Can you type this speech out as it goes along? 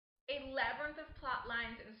a labyrinth of plot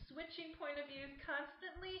lines and switching point of views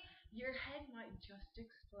constantly, your head might just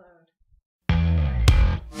explode.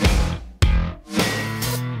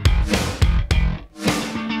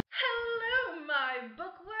 Hello, my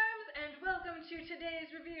bookworms, and welcome to today's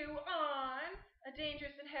review on A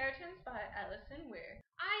Dangerous Inheritance by Alison Weir.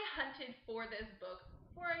 I hunted for this book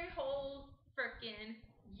for a whole frickin'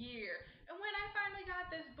 year, and when I finally got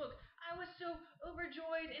this book, I was so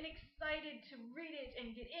overjoyed and excited to read it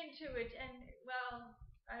and get into it, and, well,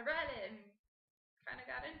 I read it and kinda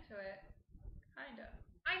got into it. Kinda.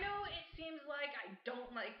 I know it seems like I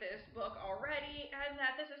don't like this book already, and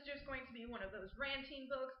that this is just going to be one of those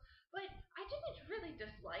ranting books, but I didn't really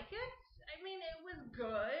dislike it. I mean, it was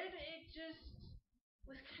good, it just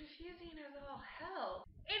was confusing as all hell.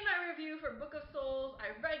 In my review for Book of Souls, I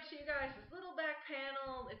read to you guys this little back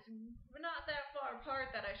panel. It's not that far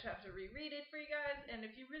apart that I should have to reread it for you guys, and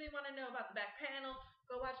if you really want to know about the back panel,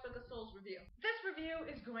 go watch Book of Souls review. This review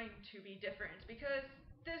is going to be different because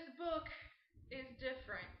this book is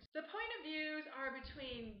different. The point of views are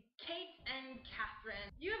between Kate and Catherine.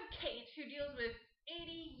 You have Kate, who deals with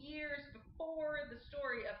 80 years before the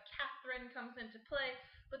story of Catherine comes into play,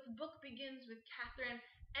 but the book begins with Catherine,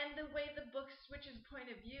 and the way the book switches point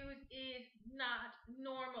of views is not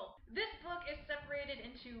normal. This book is separated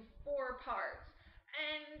into 4 parts,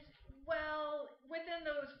 and, well, within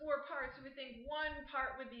those 4 parts, you would think one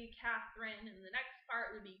part would be Catherine, and the next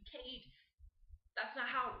part would be Kate. That's not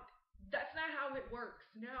how it works.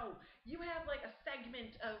 No. You have like a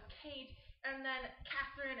segment of Kate and then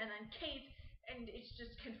Catherine and then Kate, and it's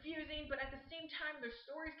just confusing, but at the same time their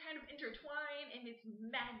stories kind of intertwine and it's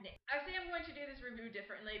maddening. I say I'm going to do this review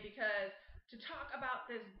differently because to talk about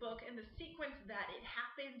this book and the sequence that it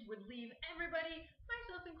happens would leave everybody,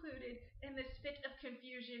 myself included, in this fit of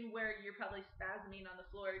confusion where you're probably spasming on the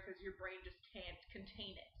floor because your brain just can't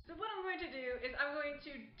contain it. So what I'm going to do is I'm going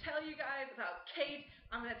to tell you guys about Kate,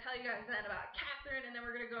 I'm going to tell you guys then about Catherine, and then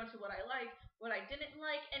we're going to go into what I liked, what I didn't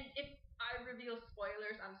like, and if I reveal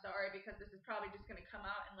spoilers, I'm sorry, because this is probably just going to come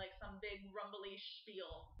out in like some big rumbly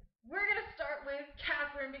spiel. We're going to start with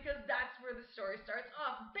Catherine because that's where the story starts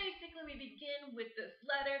off. Basically, we begin with this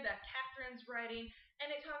letter that Catherine's writing,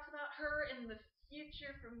 and it talks about her in the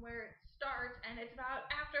future from where it starts, and it's about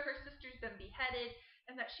after her sister's been beheaded,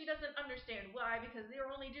 and that she doesn't understand why because they were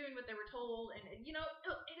only doing what they were told, and you know,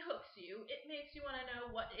 it hooks you. It makes you want to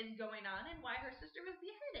know what is going on and why her sister was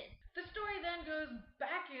beheaded. The story then goes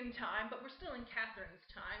back in time, but we're still in Catherine's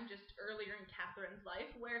time, just earlier in Catherine's life,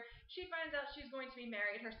 where she finds out she's going to be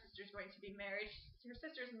married, her sister's going to be married. Her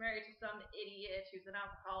sister's married to some idiot who's an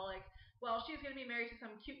alcoholic. Well, she's going to be married to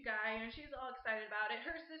some cute guy, and she's all excited about it.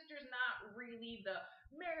 Her sister's not really the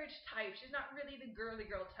marriage type. She's not really the girly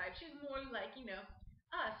girl type. She's more like, you know,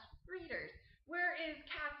 us, readers. Whereas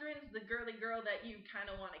Catherine's the girly girl that you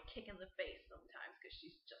kind of want to kick in the face sometimes because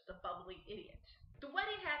she's just a bubbly idiot. The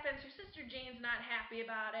wedding happens. Her sister Jane's not happy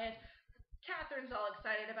about it. Catherine's all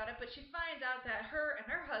excited about it, but she finds out that her and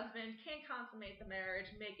her husband can't consummate the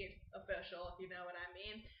marriage, make it official, if you know what I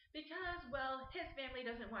mean, because, well, his family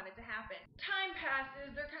doesn't want it to happen. Time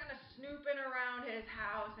passes, they're kind of snooping around his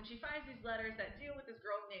house, and she finds these letters that deal with this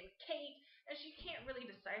girl named Kate, and she can't really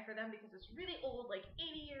decipher them because it's really old, like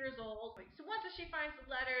 80 years old. So once she finds the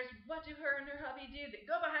letters, what do her and her hubby do? They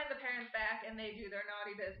go behind the parents' back and they do their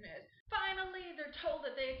naughty business. Finally, they're told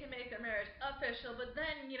that they can make their marriage official, but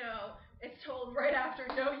then, you know, it's told right after,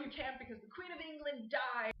 no, you can't because the Queen of England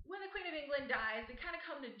died. When the Queen of England dies, they kind of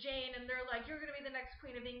come to Jane and they're like, you're going to be the next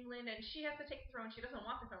Queen of England, and she has to take the throne. She doesn't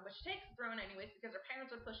want the throne, but she takes the throne anyways because her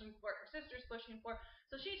parents are pushing for it, her sister's pushing for it,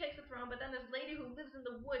 so she takes the throne, but then this lady who lives in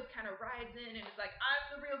the woods kind of rides in and is like, I'm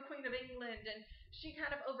the real Queen of England, and she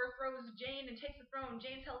kind of overthrows Jane and takes the throne.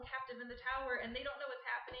 Jane's held captive in the tower, and they don't know what's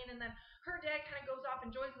happening, and then her dad kind of goes off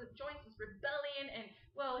and joins this rebellion, and,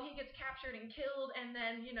 well, he gets captured and killed, and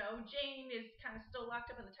then, you know, Jane is kind of still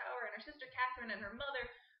locked up in the tower, and her sister Catherine and her mother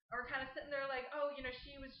are kind of sitting there like, oh, you know,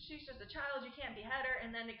 she's just a child, you can't behead her,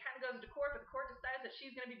 and then it kind of goes to court, but the court decides that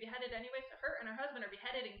she's going to be beheaded anyway, so her and her husband are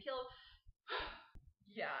beheaded and killed.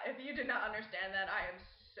 Yeah, if you did not understand that, I am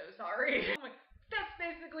so sorry. That's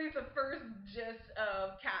basically the first gist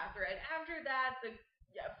of Catherine. After that, the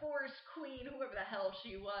forest queen, whoever the hell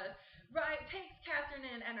she was, right, takes Catherine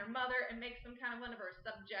in and her mother and makes them kind of one of her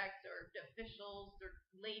subjects or officials or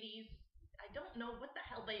ladies. I don't know what the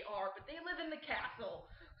hell they are, but they live in the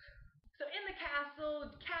castle. So in the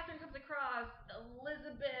castle, Catherine comes across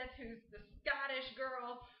Elizabeth, who's the Scottish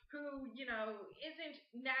girl who, you know, isn't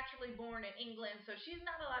naturally born in England, so she's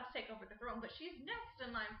not allowed to take over the throne, but she's next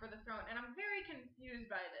in line for the throne, and I'm very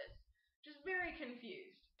confused by this. Just very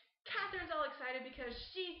confused. Catherine's all excited because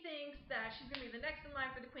she thinks that she's going to be the next in line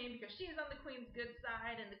for the queen because she's on the queen's good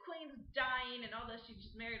side, and the queen's dying, and although she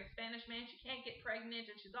just married a Spanish man, she can't get pregnant,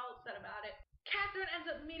 and she's all upset about it. Catherine ends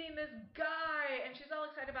up meeting this guy, and she's all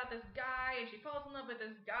excited about this guy, and she falls in love with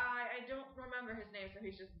this guy. I don't remember his name, so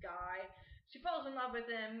he's just Guy. She falls in love with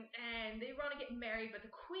him, and they want to get married, but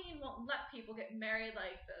the queen won't let people get married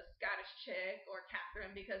like the Scottish chick or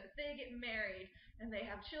Catherine, because if they get married and they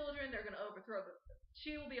have children, they're going to overthrow them.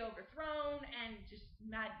 She will be overthrown, and just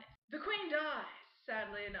madness. The queen dies,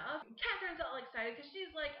 sadly enough. Catherine's all excited because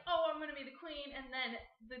she's like, oh, I'm going to be the queen, and then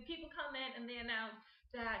the people come in and they announce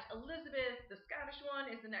that Elizabeth, the Scottish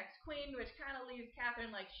one, is the next queen, which kind of leaves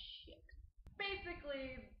Catherine like, shit.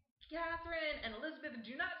 Basically, Catherine and Elizabeth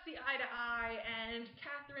do not see eye to eye, and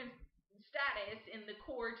Catherine's status in the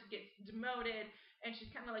court gets demoted, and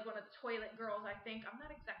she's kind of like one of the toilet girls, I think. I'm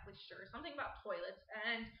not exactly sure. Something about toilets,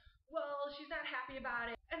 and well, she's not happy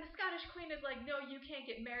about it. And the Scottish queen is like, no, you can't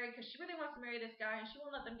get married, because she really wants to marry this guy, and she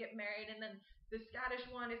won't let them get married. And then the Scottish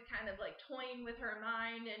one is kind of like toying with her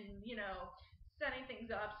mind and, you know, setting things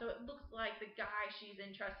up, so it looks like the guy she's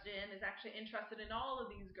interested in is actually interested in all of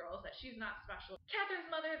these girls, that she's not special. Catherine's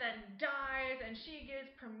mother then dies, and she gets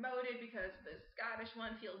promoted because the Scottish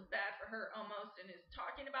one feels bad for her almost and is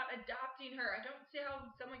talking about adopting her. I don't see how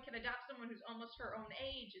someone can adopt someone who's almost her own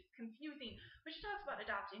age. It's confusing. But she talks about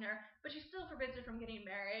adopting her, but she still forbids her from getting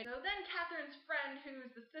married. So then Catherine's friend, who's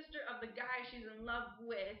the sister of the guy she's in love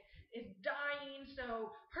with, is dying,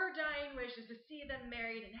 so her dying wish is to see them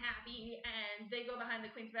married and happy, and they go behind the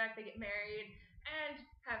queen's back, they get married, and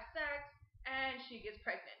have sex, and she gets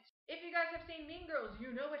pregnant. If you guys have seen Mean Girls,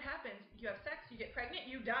 you know what happens. You have sex, you get pregnant,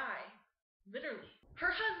 you die. Literally.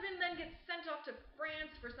 Her husband then gets sent off to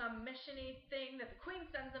France for some mission-y thing that the queen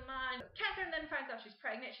sends him on. Catherine then finds out she's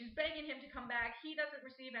pregnant. She's begging him to come back. He doesn't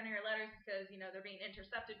receive any of her letters because, you know, they're being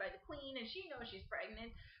intercepted by the queen, and she knows she's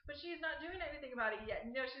pregnant, but she's not doing anything about it yet.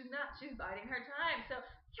 No, she's not. She's biding her time. So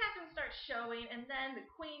Catherine starts showing, and then the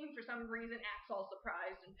queen, for some reason, acts all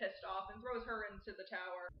surprised and pissed off and throws her into the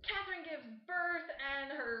tower. Catherine gives birth,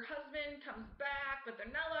 and her husband comes back, but they're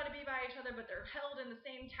not allowed to be by each other, but they're held in the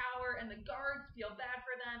same tower, and the guards feel bad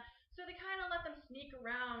for them, so they kind of let them sneak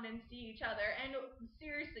around and see each other. And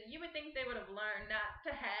seriously, you would think they would have learned not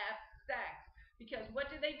to have sex, because what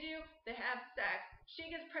do? They have sex. She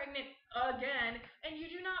gets pregnant again, and you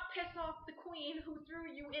do not piss off the queen who threw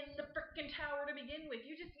you in the frickin' tower to begin with.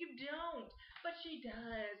 You don't. But she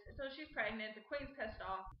does. So she's pregnant, the queen's pissed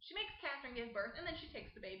off. She makes Catherine give birth, and then she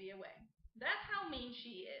takes the baby away. That's how mean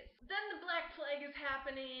she is. Then the Black Plague is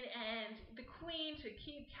happening, and the queen, to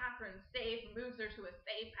keep Catherine safe, moves her to a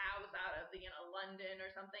safe house out of, London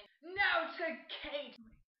or something. Now to Kate.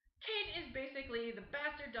 Kate is basically the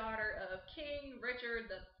bastard daughter of King Richard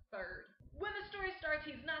III. When the story starts,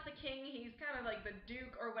 he's not the king, he's kind of like the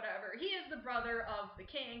duke or whatever. He is the brother of the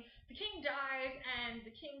king. The king dies, and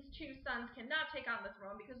the king's two sons cannot take on the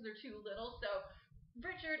throne because they're too little, so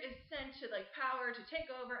Richard is sent to power to take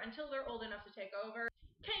over until they're old enough to take over.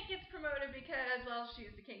 Kate gets promoted because, well,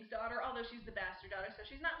 she's the king's daughter, although she's the bastard daughter, so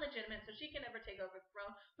she's not legitimate, so she can never take over the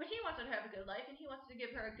throne. But he wants her to have a good life, and he wants to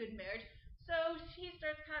give her a good marriage. So she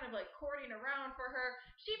starts kind of courting around for her.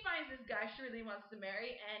 She finds this guy she really wants to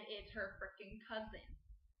marry, and it's her freaking cousin.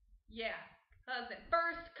 Yeah, cousin.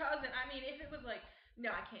 First cousin. I mean, if it was no,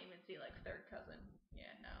 I can't even see third cousin.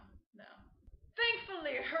 Yeah, no.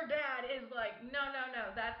 Thankfully, her dad is no,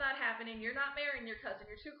 that's not happening. You're not marrying your cousin.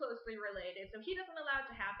 You're too closely related. So he doesn't allow it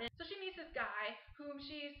to happen. So she meets this guy whom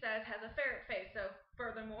she says has a ferret face. So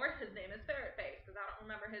furthermore, his name is Ferret Face because I don't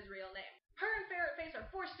remember his real name. Her and Ferret Face are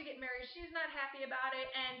forced to get married. She's not happy about it,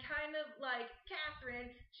 and kind of like Catherine,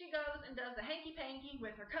 she goes and does the hanky-panky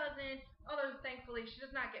with her cousin, although thankfully she does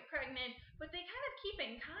not get pregnant, but they kind of keep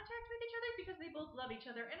in contact with each other because they both love each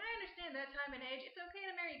other, and I understand that time and age. It's okay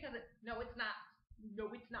to marry your cousin. No, it's not. No,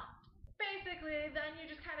 it's not. Basically, then you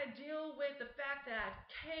just kind of deal with the fact that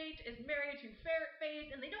Kate is married to Ferret Face,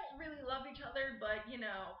 and they don't really love each other, but,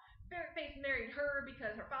 Ferret Face married her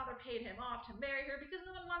because her father paid him off to marry her because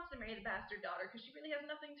no one wants to marry the bastard daughter because she really has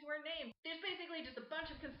nothing to her name. There's basically just a bunch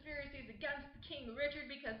of conspiracies against King Richard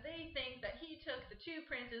because they think that he took the two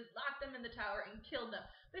princes, locked them in the tower, and killed them.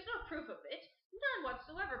 There's no proof of it. None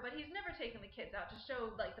whatsoever, but he's never taken the kids out to show,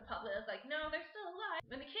 the public, no, they're still alive.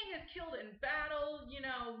 When the king is killed in battle,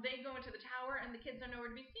 they go into the tower and the kids are nowhere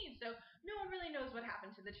to be seen, so no one really knows what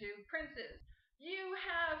happened to the two princes. You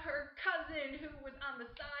have her cousin who was on the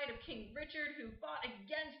side of King Richard who fought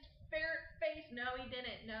against Ferret Face. No, he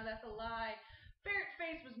didn't. No, that's a lie. Ferret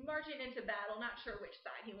Face was marching into battle, not sure which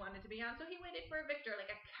side he wanted to be on, so he waited for a victor like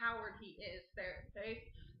a coward he is, Ferret Face.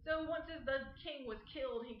 So once the king was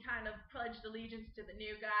killed, he kind of pledged allegiance to the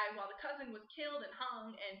new guy, while the cousin was killed and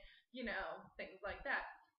hung, and things like that.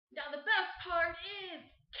 Now the best part is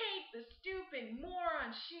Kate, the stupid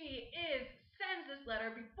moron she is, sends this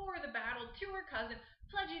letter before the battle to her cousin,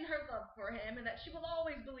 pledging her love for him and that she will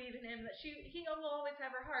always believe in him, that he will always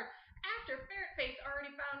have her heart. After Ferretface already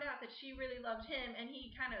found out that she really loved him, and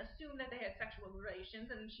he kind of assumed that they had sexual relations,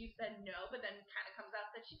 and she said no, but then kind of comes out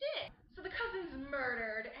that she did. So the cousin's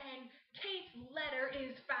murdered, and Kate's letter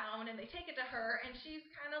is found, and they take it to her, and she's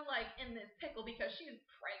kind of like in this pickle because she's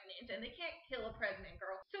pregnant, and they can't kill a pregnant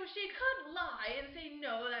girl. So she could lie and say,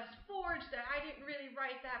 no, that's forged, that I didn't really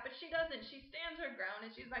write that, but she doesn't. She stands her ground, and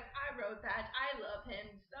she's like, I wrote that, I love him,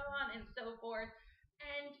 so on and so forth.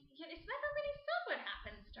 And it's never really said what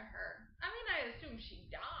happens to her. I mean, I assume she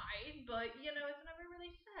died, but it's never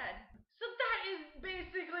really said. So that is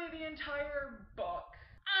basically the entire book.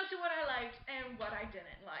 On to what I liked and what I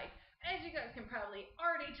didn't like. As you guys can probably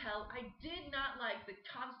already tell, I did not like the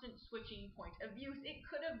constant switching point of views. It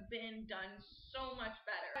could have been done so much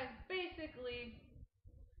better. Basically,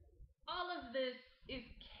 all of this is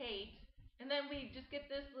Kate, and then we just get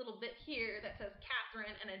this little bit here that says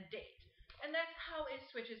Catherine and a date. And that's how it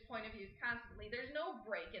switches point of views constantly. There's no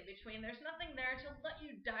break in between. There's nothing there to let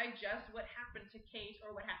you digest what happened to Kate or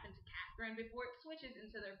what happened to Catherine before it switches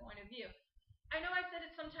into their point of view. I know I said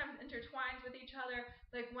it sometimes intertwines with each other,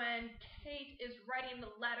 like when Kate is writing the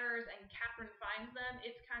letters and Catherine finds them,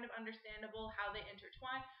 it's kind of understandable how they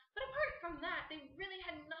intertwine. But apart from that, they really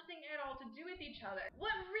had nothing at all to do with each other.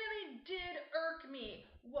 What really did irk me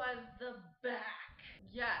was the back.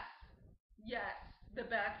 Yes, the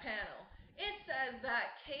back panel. It says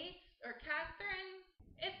that Catherine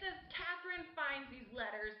finds these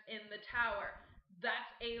letters in the tower. That's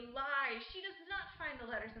a lie. She does not find the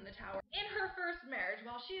letters in the tower. In her first marriage,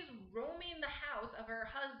 while she's roaming the house of her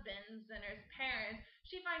husband's and her parents,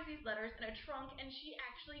 she finds these letters in a trunk and she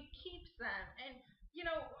actually keeps them. And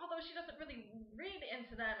although she doesn't really read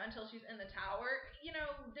into them until she's in the tower,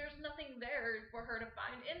 there's nothing there for her to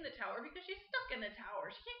find in the tower because she's stuck in the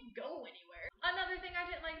tower. She can't go anywhere. Another thing I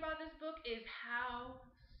didn't like about this book is how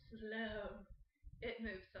slow it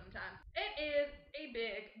moves sometimes. It is a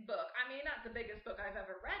big book. I mean, not the biggest book I've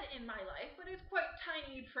ever read in my life, but it's quite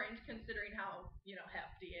tiny print considering how,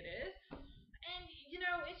 hefty it is. And,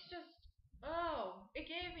 it's just, it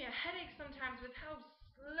gave me a headache sometimes with how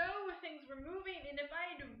slow things were moving. And if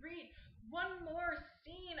I had to read one more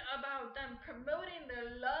scene about them promoting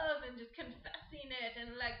their love and just confessing it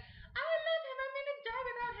and like, I love him, I'm gonna die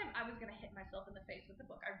without him, I was gonna hit myself in the face with the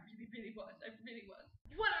book. I really was.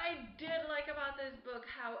 What I did like about this book,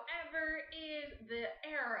 however, is the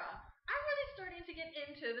era. I'm really starting to get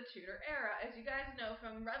into the Tudor era. As you guys know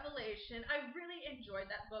from Revelation, I really enjoyed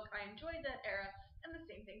that book. I enjoyed that era, and the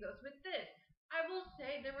same thing goes with this. I will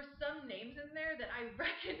say there were some names in there that I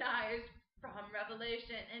recognized from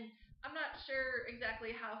Revelation, and I'm not sure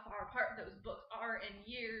exactly how far apart those books are in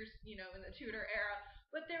years, in the Tudor era,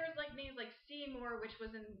 but there was names like Seymour, which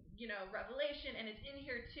was in, Revelation, and it's in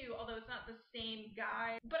here too, although it's not the same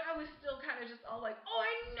guy. But I was still kind of just all like, oh,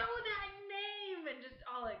 I know that name, and just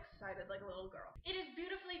all excited like a little girl. It is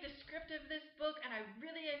beautifully descriptive, this book, and I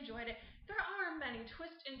really enjoyed it. There are many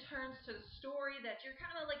twists and turns to the story that you're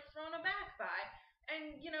kind of thrown aback by.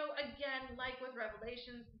 And, again, like with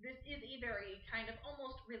Revelations, this is a very kind of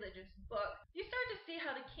almost religious book. You start to see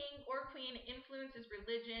how the king or queen influences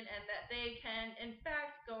religion and that they can, in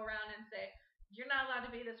fact, go around and say, you're not allowed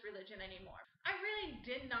to be this religion anymore. I really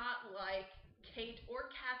did not like Kate or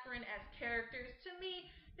Catherine as characters. To me,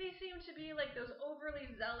 they seem to be like those overly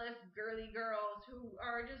zealous, girly girls who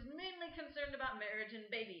are just mainly concerned about marriage and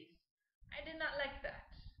babies. I did not like that.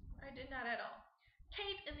 I did not at all.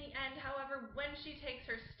 Kate, in the end, however, when she takes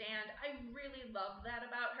her stand, I really love that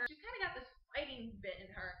about her. She's kind of got this fighting bit in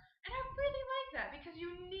her, and I really like that because you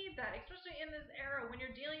need that, especially in this era when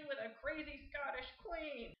you're dealing with a crazy Scottish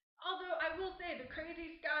queen. Although I will say the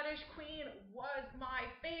crazy Scottish queen was my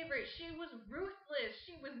favorite. She was ruthless,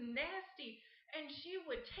 she was nasty, and she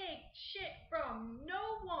would take shit from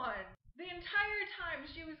no one. The entire time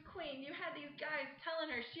she was queen, you had these guys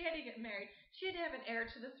telling her she had to get married. She had to have an heir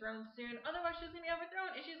to the throne soon, otherwise she was going to be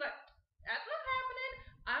overthrown. And she's like, that's not happening.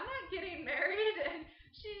 I'm not getting married. And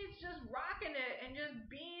she's just rocking it and just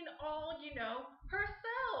being all,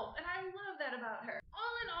 herself. And I love that about her.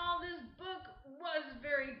 All in all, this book was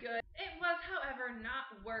very good. It was, however,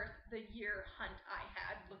 not worth the year hunt I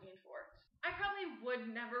had looking for it. I probably would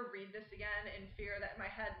never read this again in fear that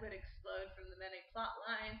my head would explode from the many plot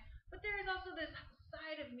lines. But there is also this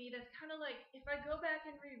side of me that's kind of like, if I go back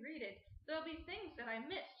and reread it, there'll be things that I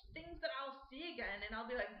missed, things that I'll see again, and I'll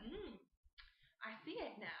be like, I see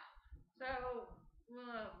it now. So,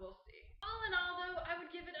 we'll see. All in all, though, I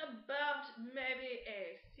would give it about maybe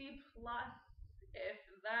a C+, if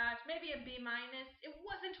that, maybe a B-. It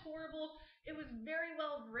wasn't horrible. It was very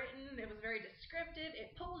well written. It was very descriptive.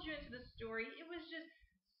 It pulled you into the story. It was just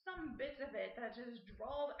some bits of it that just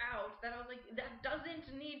drawled out that I was like, that doesn't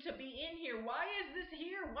need to be in here. Why is this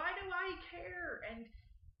here? Why do I care? And,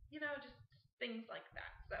 just things like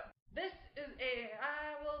that. So this is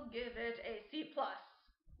I will give it a C+.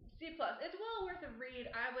 C+. It's well worth a read.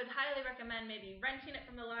 I would highly recommend maybe renting it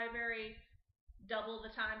from the library, double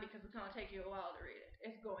the time, because it's going to take you a while to read it.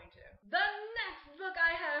 It's going to. The next book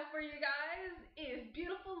I have for you guys is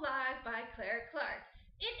Beautiful Lies by Claire Clark.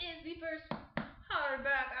 It is the first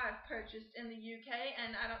hardback I've purchased in the UK,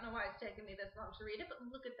 and I don't know why it's taken me this long to read it, but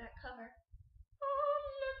look at that cover. Oh,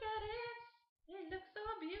 look at it. It looks so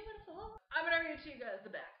beautiful. I'm going to read to you guys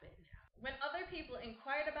the back bit now. When other people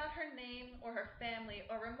inquired about her name or her family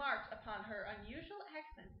or remarked upon her unusual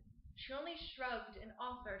accent, she only shrugged and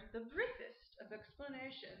offered the briefest of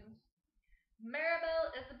explanations.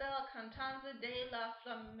 Maribel Isabel Constanza de la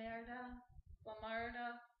Flamarda,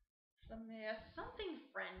 something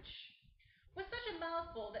French, was such a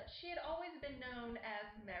mouthful that she had always been known as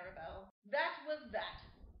Maribel. That was that.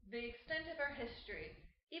 The extent of her history.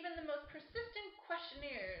 Even the most persistent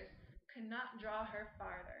questionnaires could not draw her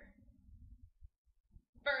farther.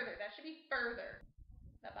 Further. That should be further.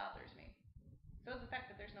 That bothers me. So is the fact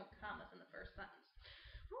that there's no commas in the first sentence.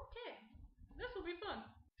 Okay. This will be fun.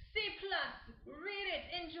 C+. Read it.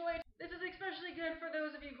 Enjoy it. This is especially good for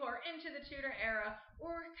those of you who are into the Tudor era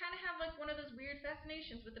or kind of have like one of those weird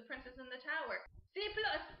fascinations with the Princess in the Tower. C+.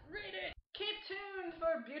 Read it. Keep tuned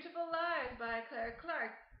for Beautiful Lies by Claire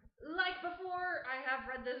Clark. Like before, I have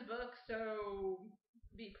read this book, so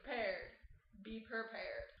be prepared. Be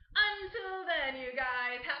prepared. Until then, you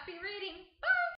guys, happy reading!